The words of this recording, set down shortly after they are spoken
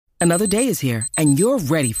Another day is here, and you're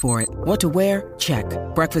ready for it. What to wear? Check.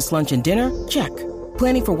 Breakfast, lunch, and dinner? Check.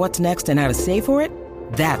 Planning for what's next and how to save for it?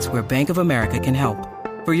 That's where Bank of America can help.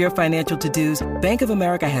 For your financial to-dos, Bank of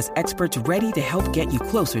America has experts ready to help get you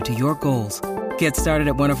closer to your goals. Get started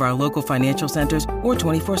at one of our local financial centers or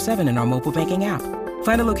 24/7 in our mobile banking app.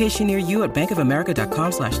 Find a location near you at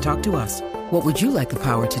bankofamerica.com/talktous. What would you like the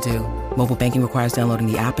power to do? Mobile banking requires downloading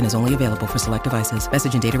the app and is only available for select devices.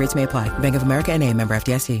 Message and data rates may apply. Bank of America N.A., member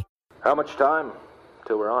FDIC. How much time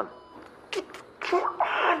till we're on? We're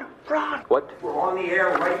on, Ron. What? We're on the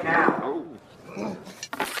air right now.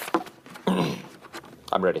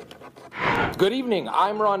 I'm ready. Good evening,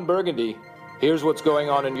 I'm Ron Burgundy. Here's what's going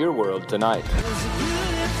on in your world tonight.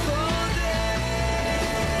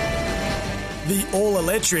 The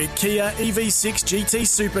all-electric Kia EV6 GT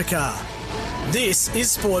Supercar. This is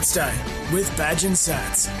Sports Day with Badge and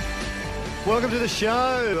Sats. Welcome to the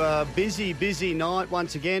show. Busy night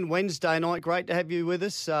once again. Wednesday night. Great to have you with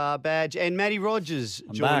us, Badge. And Matty Rogers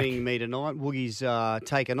joining me tonight. Woogie's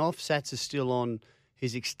taken off. Sats is still on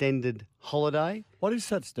his extended holiday. What is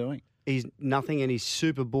Sats doing? He's nothing and he's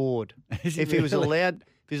super bored. Is he If he was really? allowed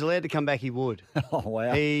to come back, he would. Oh,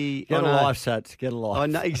 wow. Get Get a life, Sats. Get a life. I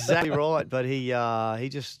know, exactly right. But he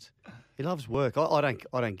loves work. I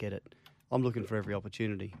don't get it. I'm looking for every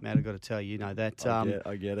opportunity, Matt. I've got to tell you, that.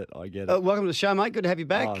 I get it. Welcome to the show, mate. Good to have you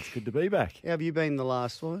back. Oh, it's good to be back. How have you been the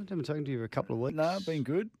last one? I haven't talked to you for a couple of weeks. No, been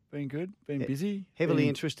good. Been busy. Heavily Been-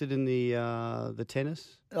 interested in the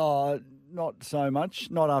tennis. Oh, not so much.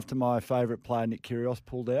 Not after my favourite player, Nick Kyrgios,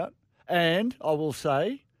 pulled out. And I will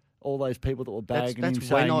say, all those people that were bagging That's him when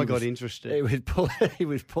saying I he got was- interested. He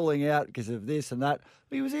was pulling out because of this and that.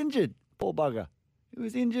 He was injured. Poor bugger. He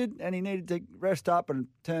was injured and he needed to rest up, and it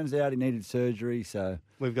turns out he needed surgery. So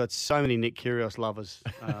We've got so many Nick Kyrgios lovers.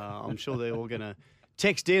 I'm sure they're all going to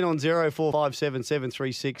text in on 0457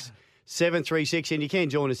 736 736, and you can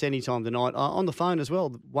join us anytime tonight on the phone as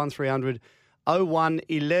well, 1300 01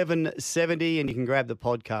 1170, and you can grab the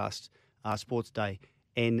podcast, Sports Day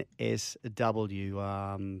NSW,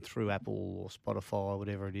 through Apple or Spotify or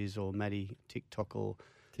whatever it is, or Matty TikTok or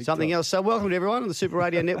something else. So welcome to everyone on the Super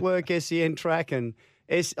Radio Network, SEN track, and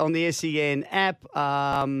on the SEN app.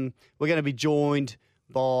 We're going to be joined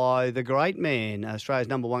by the great man, Australia's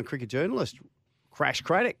 #1 cricket journalist, Crash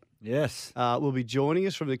Craddock. yes, Will be joining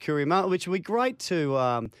us from the Courier Mail, which will be great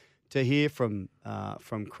to hear from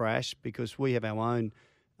Crash, because we have our own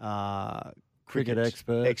Cricket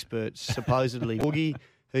expert, supposedly Woogie,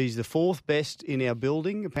 who's the fourth best in our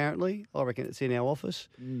building. Apparently, I reckon it's in our office.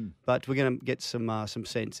 But we're going to get some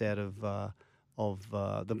sense out of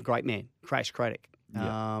the great man, Crash Craddock.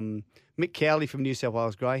 Mick Cowley from New South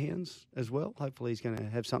Wales Greyhounds as well. Hopefully, he's going to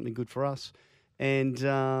have something good for us. And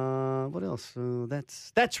what else?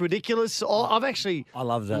 That's ridiculous. I've actually I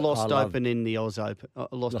love that. lost open in the Oz Open.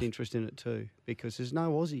 Lost interest in it too, because there's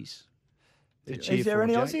no Aussies. to cheer Is there for,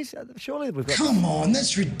 any Jake. Aussies? Surely we've got. Come on,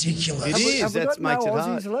 that's ridiculous. It is. Have we That got makes no it Aussies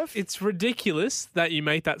hard. left? It's ridiculous that you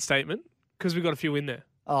make that statement, because we've got a few in there.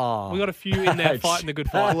 Oh, We've got a few in there Badge. fighting the good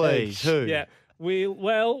fight. Please, who? Yeah. We just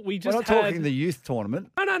we're not had... talking the youth tournament.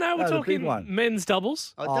 No, we're No, the big talking one. men's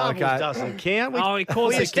doubles. Doubles okay. doesn't count. Oh, of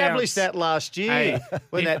course we it established counts. that last year Hey,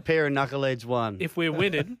 when if- that pair of knuckleheads won. If we're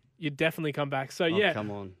winning, you'd definitely come back. So, yeah, come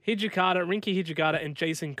on. Hijikata, Rinky Hijikata and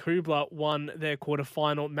Jason Kubler won their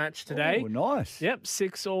quarterfinal match today. Oh, nice. Yep,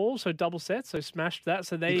 6-all, so double sets, so smashed that.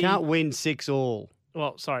 So they You can't win 6-all.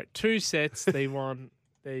 Well, sorry, 2 sets they won.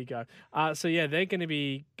 There you go. So yeah, they're going to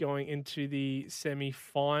be going into the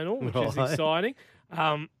semi-final, which is Right. exciting.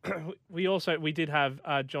 We did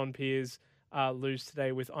have John Peers lose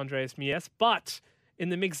today with Andreas Mies, but in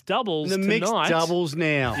the mixed doubles The tonight, mixed doubles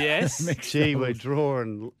now. yes, Gee, we're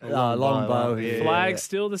drawing a long bow aren't we? here. flag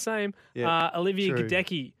still the same. Yeah, Olivia true.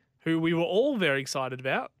 Gadecki, who we were all very excited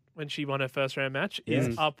about when she won her first round match,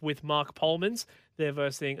 is up with Mark Polmans. They're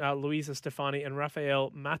versing Luisa Stefani and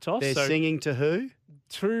Rafael Matos. They're so singing to who?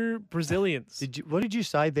 2 Brazilians. What did you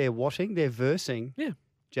say? They're watching? They're versing? Yeah.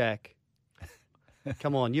 Jack.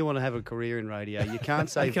 Come on, you want to have a career in radio. You can't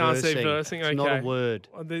say You can't versing. say versing, It's not okay. a word.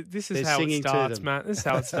 Well, this is They're how it singing to starts, them. Matt. This is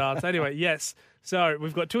how it starts. Anyway, yes. So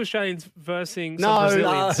we've got 2 Australians versing some No,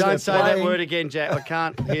 Brazilians. don't They're say that playing. word again, Jack. I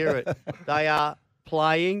can't hear it. They are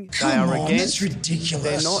playing. They Come are on, against. that's ridiculous.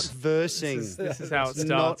 They're not versing. This is how it It's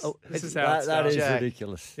not starts. a- This is it's- how it That starts. is Jack.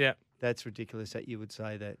 ridiculous. Yeah. That's ridiculous that you would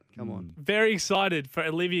say that. Come on. Very excited for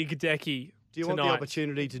Olivia Gadecki Do you tonight. want the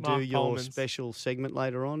opportunity to do Mark your Polmans. special segment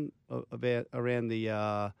later on around the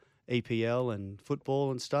EPL and football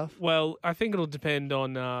and stuff? Well, I think it'll depend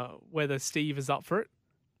on whether Steve is up for it.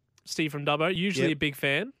 Steve from Dubbo, usually Yep. a big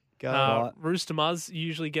fan. Go Rooster Muzz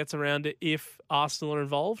usually gets around it if Arsenal are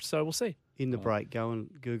involved, so we'll see. in the break. Go and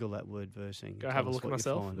Google that word versing. Go have a look at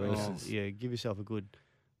myself. Yeah, give yourself a good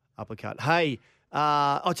uppercut. Hey,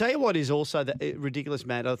 I'll tell you what is also ridiculous,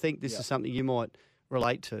 Matt. I think this is something you might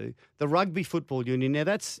relate to. The Rugby Football Union. Now,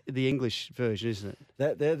 that's the English version, isn't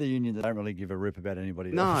it? They're the union that don't really give a rip about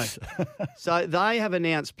anybody else. No. So they have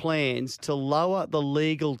announced plans to lower the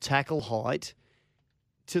legal tackle height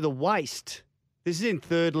to the waist. This is in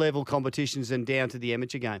third level competitions and down to the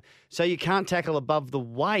amateur game. So you can't tackle above the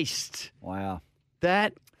waist. Wow.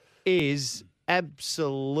 That is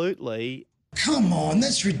absolutely... Come on,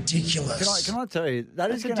 that's ridiculous. Can I tell you,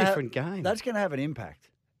 That's a different game. That's going to have an impact.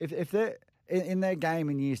 If they're in their game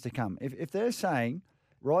in years to come, if they're saying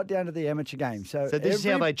right down to the amateur game. So this is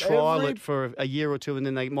how they trial it for a year or two, and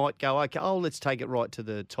then they might go, okay, let's take it right to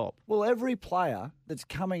the top. Well, every player that's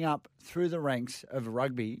coming up through the ranks of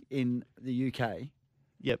rugby in the UK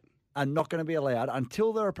are not going to be allowed,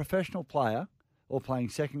 until they're a professional player or playing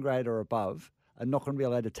second grade or above, are not going to be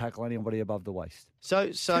allowed to tackle anybody above the waist. So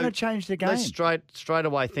it's going to change the game. Let's straight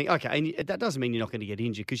away think, okay, and that doesn't mean you're not going to get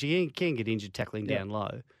injured, because you can get injured tackling down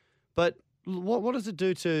low. But what does it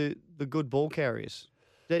do to the good ball carriers?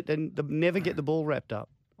 They never get the ball wrapped up.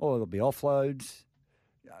 Or there'll be offloads.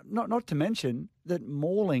 Not to mention that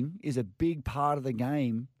mauling is a big part of the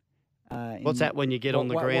game. What's that when you get on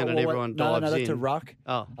the ground and everyone dives in? No, that's a ruck.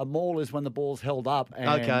 Oh. A maul is when the ball's held up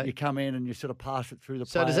and you come in and you sort of pass it through the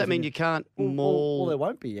So does that mean you can't maul? Well, there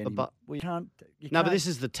won't be any. But this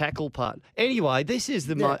is the tackle part. Anyway, this is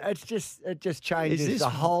the... it just changes the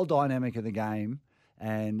whole dynamic of the game.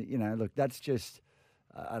 And, look, that's just,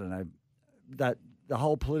 I don't know, that the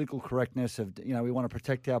whole political correctness of, we want to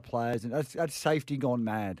protect our players. And that's safety gone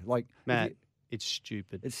mad. It's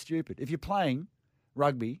stupid. It's stupid. If you're playing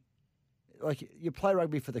rugby, you play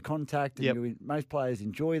rugby for the contact, and most players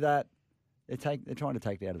enjoy that. They're trying to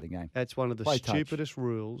take it out of the game. That's one of the stupidest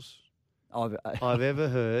rules I've ever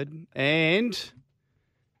heard. And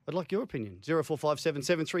I'd like your opinion. 0457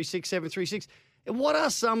 736 736. What are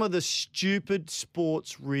some of the stupid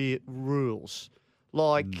sports rules?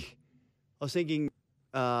 I was thinking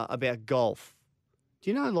about golf. Do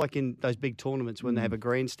you know, like in those big tournaments when they have a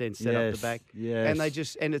grandstand set up the back, and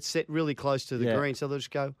and it's set really close to the green, so they'll just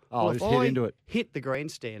go, just hit into it. Hit the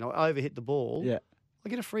grandstand, I overhit the ball. Yeah. I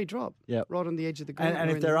get a free drop. Yeah. Right on the edge of the green. And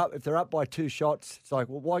if they're up by 2 shots, it's like,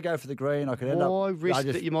 well, why go for the green? I could end up. Why risk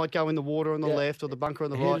that you might go in the water on the left or the bunker on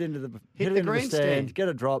the right? Hit the grandstand, get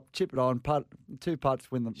a drop, chip it on, 2 putts,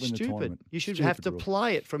 win the tournament. You should have to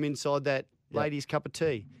play it from inside that lady's cup of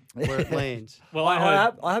tea where it lands. Well,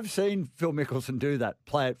 I have seen Phil Mickelson do that.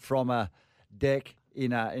 Play it from a deck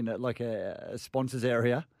in a sponsors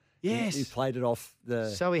area. Yes. He played it off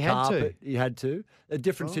the So he had carpet. to. He had to. A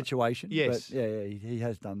different situation. Yes. But he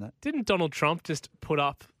has done that. Didn't Donald Trump just put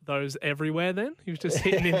up those everywhere then? He was just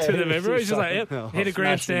hitting into them everywhere. He's just like, hit a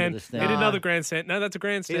grandstand, hit another grandstand. No, that's a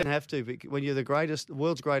grandstand. You don't have to. But when you're the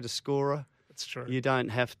world's greatest scorer, that's true. You don't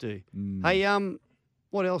have to. Hey,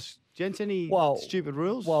 what else? Gents, any stupid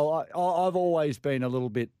rules? Well, I've always been a little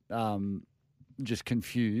bit just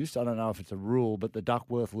confused. I don't know if it's a rule, but the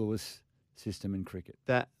Duckworth-Lewis system in cricket.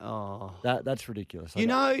 That's ridiculous. I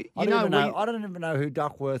don't even know who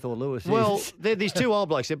Duckworth or Lewis is. Well, they're these two old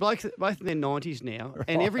blokes. They're both in their 90s now,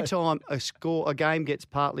 and every time a game gets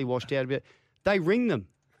partly washed out a bit, they ring them.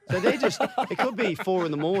 So they're just, it could be 4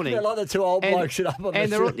 in the morning. They're like the two old blokes sit up on in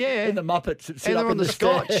the Muppets. And they're on the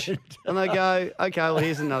scotch. And they go, okay, well,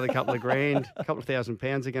 here's another couple of grand, a couple of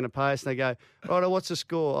 £1,000 they're going to pay us. And they go, right, what's the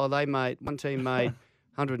score? Oh, one team made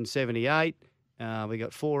 178. We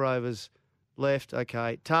got 4 overs left.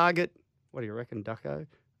 Okay, target, what do you reckon, Ducko?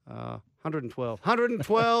 112.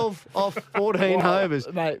 112 off 14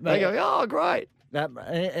 overs. Mate, they go, oh, great.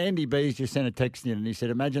 Andy B's just sent a text in and he said,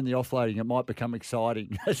 imagine the offloading, it might become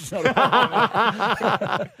exciting. We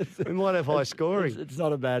might have high scoring. It's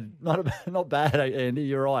not bad, Andy.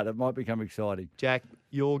 You're right. It might become exciting. Jack,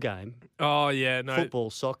 your game. Oh, yeah. No. Football,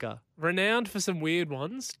 soccer. Renowned for some weird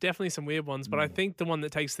ones. Definitely some weird ones. But I think the one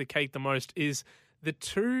that takes the cake the most is the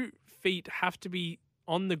 2 feet have to be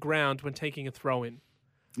on the ground when taking a throw in.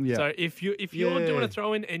 Yeah. So if you're doing a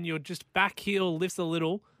throw in and your just back heel lifts a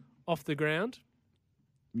little off the ground,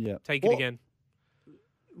 take it again.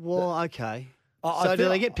 Well, okay. So do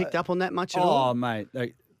they get picked up on that much at all? Oh, mate.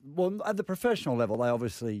 At the professional level, they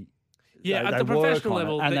obviously at the professional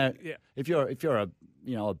level, if you're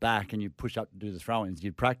a back and you push up to do the throw-ins,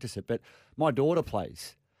 you'd practice it. But my daughter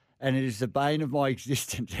plays, and it is the bane of my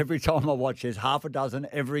existence. Every time I watch, there's half a dozen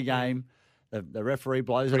every game. The referee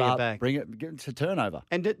blows Bring it it up, back. it's a turnover.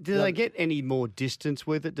 And do they get any more distance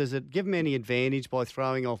with it? Does it give them any advantage by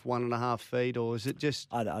throwing off 1.5 feet, or is it just?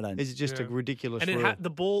 I don't. Is it just a ridiculous And rule? the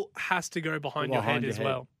ball has to go behind your head as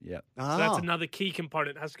well. Yeah. So that's another key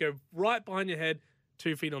component. It has to go right behind your head,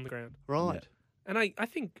 2 feet on the ground. Right. And I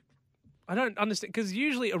think I don't understand because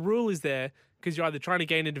usually a rule is there because you're either trying to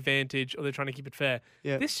gain an advantage or they're trying to keep it fair.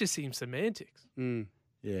 Yeah. This just seems semantics.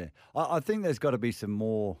 Yeah. I think there's got to be some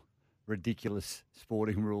more ridiculous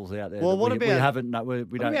sporting rules out there. Well, that what we about- haven't? No, we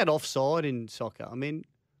What don't. about offside in soccer? I mean,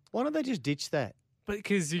 why don't they just ditch that? But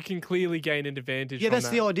because you can clearly gain an advantage. Yeah, from that's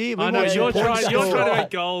that. the idea. We I know want you're some points trying scored. to make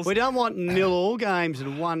goals. We don't want 0-all games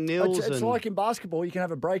and 1-0s. It's like in basketball, you can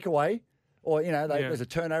have a breakaway, or there's a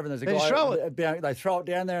turnover and there's a They guy. just throw it. They throw it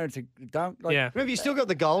down there and it's a dunk. Remember, you still got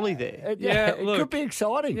the goalie there. It look, could be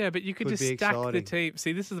exciting. Yeah, but you could Could just be stack the exciting. team.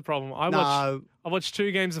 See, this is the problem. I watched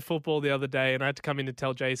 2 games of football the other day, and I had to come in to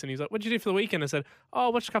tell Jason. He's like, "What'd you do for the weekend?" I said, "Oh, I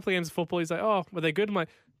watched a couple of games of football." He's like, "Oh, were they good?" I'm like,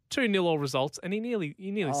 2-0 all results, and he nearly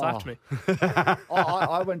slapped me.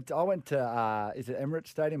 I went to is it Emirates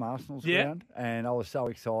Stadium, Arsenal's ground, and I was so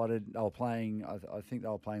excited. They were playing. I think they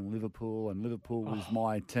were playing Liverpool, and Liverpool was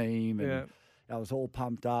my team, and I was all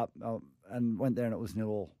pumped up. And went there, and it was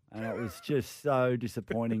 0-0, and it was just so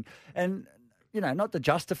disappointing. And not to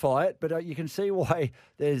justify it, but you can see why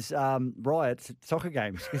there's riots at soccer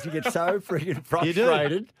games because you get so freaking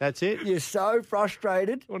frustrated. You do. That's it. You're so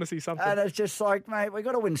frustrated. I want to see something. And it's just like, mate, we've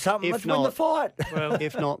got to win something. Let's If win the not- fight. Well,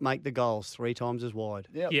 If not, make the goals 3 times as wide.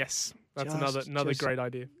 yes, that's another just- great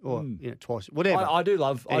idea. Or twice. Whatever. I do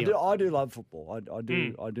love. Anyway. I do love football. I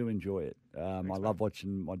do enjoy it. I love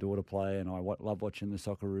watching my daughter play, and I love watching the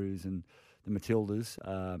Socceroos and the Matildas.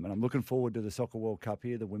 And I'm looking forward to the Soccer World Cup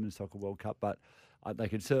here, the Women's Soccer World Cup. But they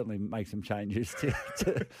could certainly make some changes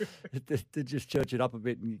to just church it up a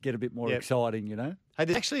bit and get a bit more exciting. Hey,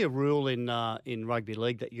 there's actually a rule in rugby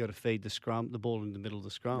league that you got to feed the ball in the middle of the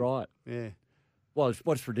scrum. Right. Yeah. Well,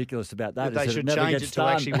 what's ridiculous about that is They that should it never change gets it to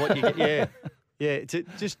done. actually what you get. Yeah.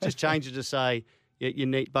 Just change it to say you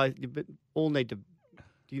need both.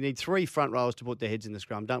 You need 3 front rows to put their heads in the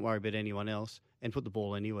scrum. Don't worry about anyone else, and put the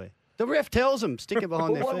ball anywhere. The ref tells them stick it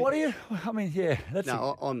behind their feet. What do you? I mean, yeah, that's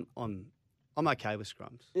No, I'm okay with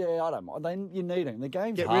scrums. yeah. I don't mind. You need them. The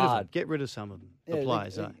game's Get rid of them. hard. Get rid of some of them. Yeah, The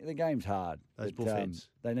players. the game's hard. Those but, bullfeds.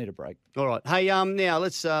 they need a break. All right. Hey, now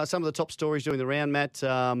let's some of the top stories doing the round, Matt.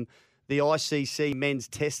 The ICC Men's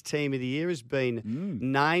Test Team of the Year has been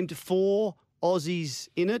named, 4 Aussies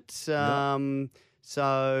in it. So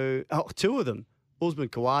 2 of them, Usman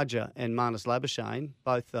Khawaja and Marnus Labuschagne,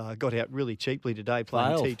 both got out really cheaply today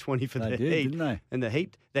playing Failed. T20 for They the did, Heat. didn't they? And the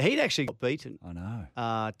Heat actually got beaten. I know.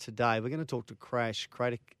 Today. We're going to talk to Crash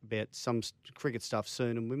Craddock about some cricket stuff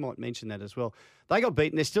soon, and we might mention that as well. They got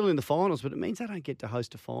beaten. They're still in the finals, but it means they don't get to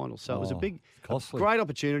host a final. So it was a costly. great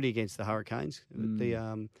opportunity against the Hurricanes. And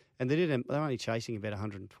they're only chasing about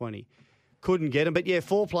 120. Couldn't get them. But,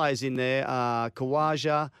 4 players in there.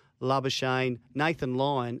 Khawaja, Labuschagne, Nathan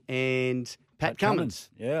Lyon, and Pat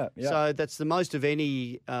Cummins. Yeah. So that's the most of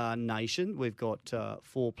any nation. We've got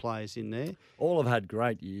 4 players in there. All have had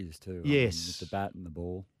great years too. Yes. With the bat and the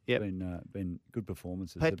ball. Yep. Been good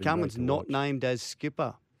performances. They've Pat been Cummins great to not watch. named as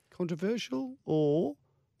skipper. Controversial? Or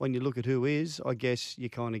when you look at who is, I guess you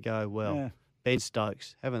kind of go, well, Yeah. Ben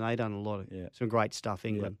Stokes. Haven't they done a lot of some great stuff,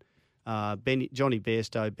 England? Johnny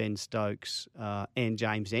Bairstow, Ben Stokes, and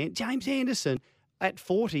James Anderson. James Anderson, at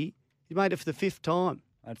 40, he made it for the 5th time.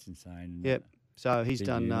 That's insane. Isn't Yep. it? So he's Big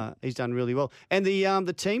done unit. he's done really well. And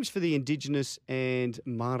the teams for the Indigenous and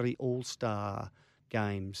Māori All-Star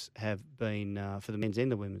games have been for the men's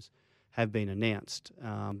and the women's have been announced.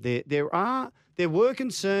 There were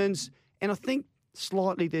concerns, and I think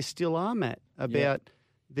slightly there still are, Matt, about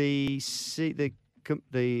the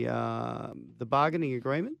bargaining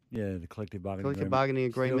agreement. Yeah, the collective bargaining Collective agreement. bargaining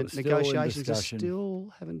agreement Still in negotiations discussion.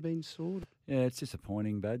 still haven't been sorted. Yeah, it's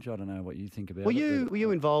disappointing, Badge. I don't know what you think about Were it. you but- were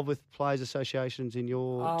you involved with players' associations in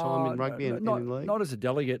your time in rugby and not, in the league? Not as a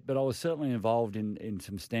delegate, but I was certainly involved in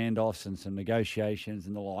some standoffs and some negotiations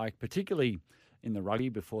and the like, particularly in the rugby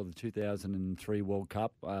before the 2003 World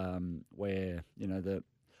Cup, where the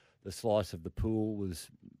slice of the pool was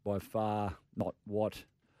by far not what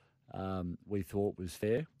we thought was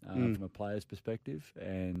fair from a player's perspective,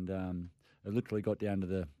 and it literally got down to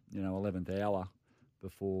the 11th hour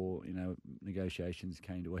before negotiations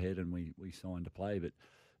came to a head and we signed to play. But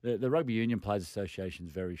the Rugby Union Players Association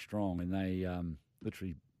is very strong, and they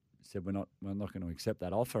literally said we're not going to accept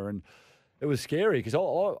that offer. And it was scary because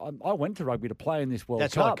I went to rugby to play in this World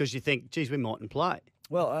That's Cup. right, because you think, geez, we mightn't play.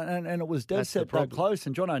 Well, and it was dead That's the set that problem. close.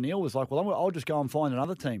 And John O'Neill was like, well, I'll just go and find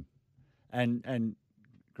another team and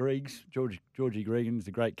Georgie Gregan's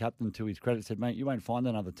the great captain, to his credit, said, mate, you won't find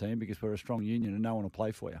another team because we're a strong union and no one will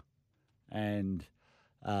play for you. And,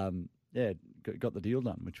 got the deal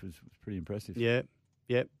done, which was pretty impressive. Yeah.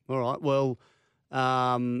 All right. Well,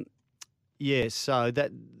 so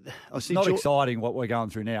that... It's not exciting what we're going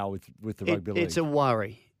through now with the rugby league. It's a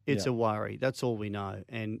worry. It's a worry. That's all we know.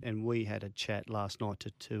 And we had a chat last night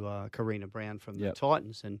to Karina Brown from the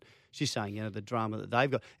Titans, and she's saying, the drama that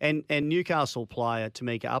they've got. And Newcastle player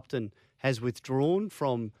Tamika Upton has withdrawn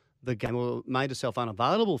from the game, or made herself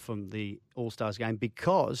unavailable from the All-Stars game,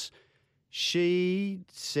 because she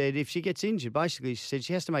said if she gets injured, basically she said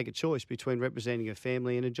she has to make a choice between representing her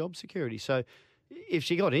family and her job security. So if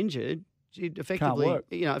she got injured, she'd effectively,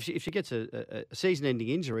 if she gets a season-ending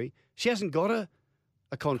injury, she hasn't got a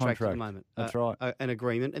contract at the moment. That's right. An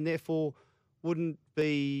agreement, and therefore wouldn't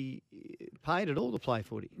be paid at all to play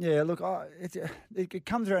footy. Yeah, look, it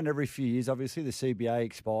comes around every few years. Obviously, the CBA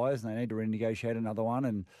expires and they need to renegotiate another one,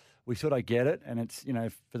 and we sort of get it. And it's,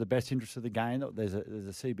 for the best interest of the game, that there's a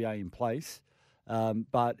CBA in place.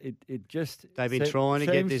 But it just... They've been trying to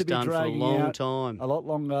get this done for a long time. A lot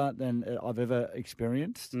longer than I've ever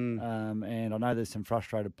experienced. And I know there's some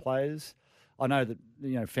frustrated players. I know that,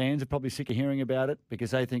 fans are probably sick of hearing about it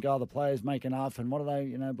because they think, the players make enough and what are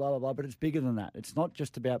they, blah, blah, blah. But it's bigger than that. It's not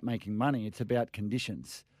just about making money. It's about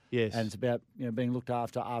conditions. Yes. And it's about, being looked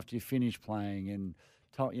after you finish playing and,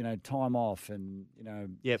 time off and,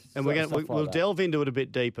 Yep. And we'll delve into it a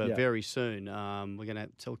bit deeper very soon. We're going to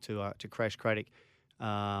talk to Crash Craddock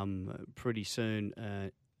pretty soon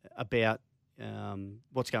about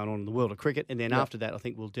what's going on in the world of cricket. And then after that, I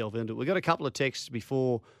think we'll delve into it. We've got a couple of texts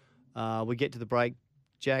before we get to the break.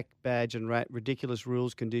 Jack, Badge and Rat, ridiculous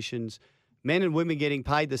rules, conditions. Men and women getting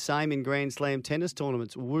paid the same in Grand Slam tennis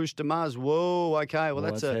tournaments. Whoosh to Mars. Whoa, okay. Well,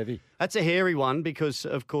 that's heavy. That's a hairy one because,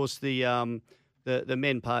 of course, the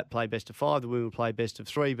men play best of 5, the women play best of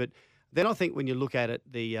 3. But then I think when you look at it,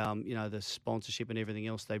 the sponsorship and everything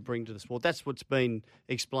else they bring to the sport, that's what's been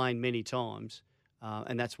explained many times,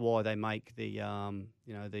 and that's why they make the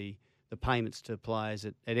payments to players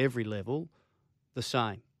at every level the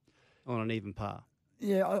same, on an even par.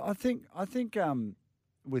 Yeah, I think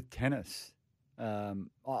with tennis, I'm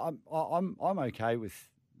okay with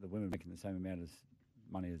the women making the same amount of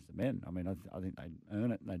money as the men. I mean, I think they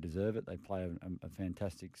earn it and they deserve it. They play a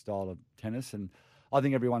fantastic style of tennis, and I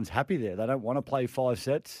think everyone's happy there. They don't want to play 5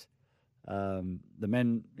 sets. The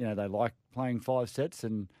men, they like playing 5 sets,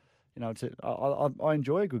 and I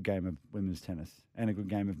enjoy a good game of women's tennis and a good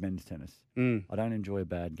game of men's tennis. I don't enjoy a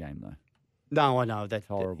bad game though. No, I know that's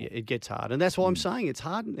horrible. It gets hard, and that's why I'm saying it's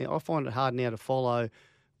hard. I find it hard now to follow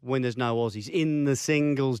when there's no Aussies in the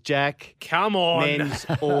singles. Jack, come on, men's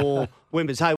or women's. Hey.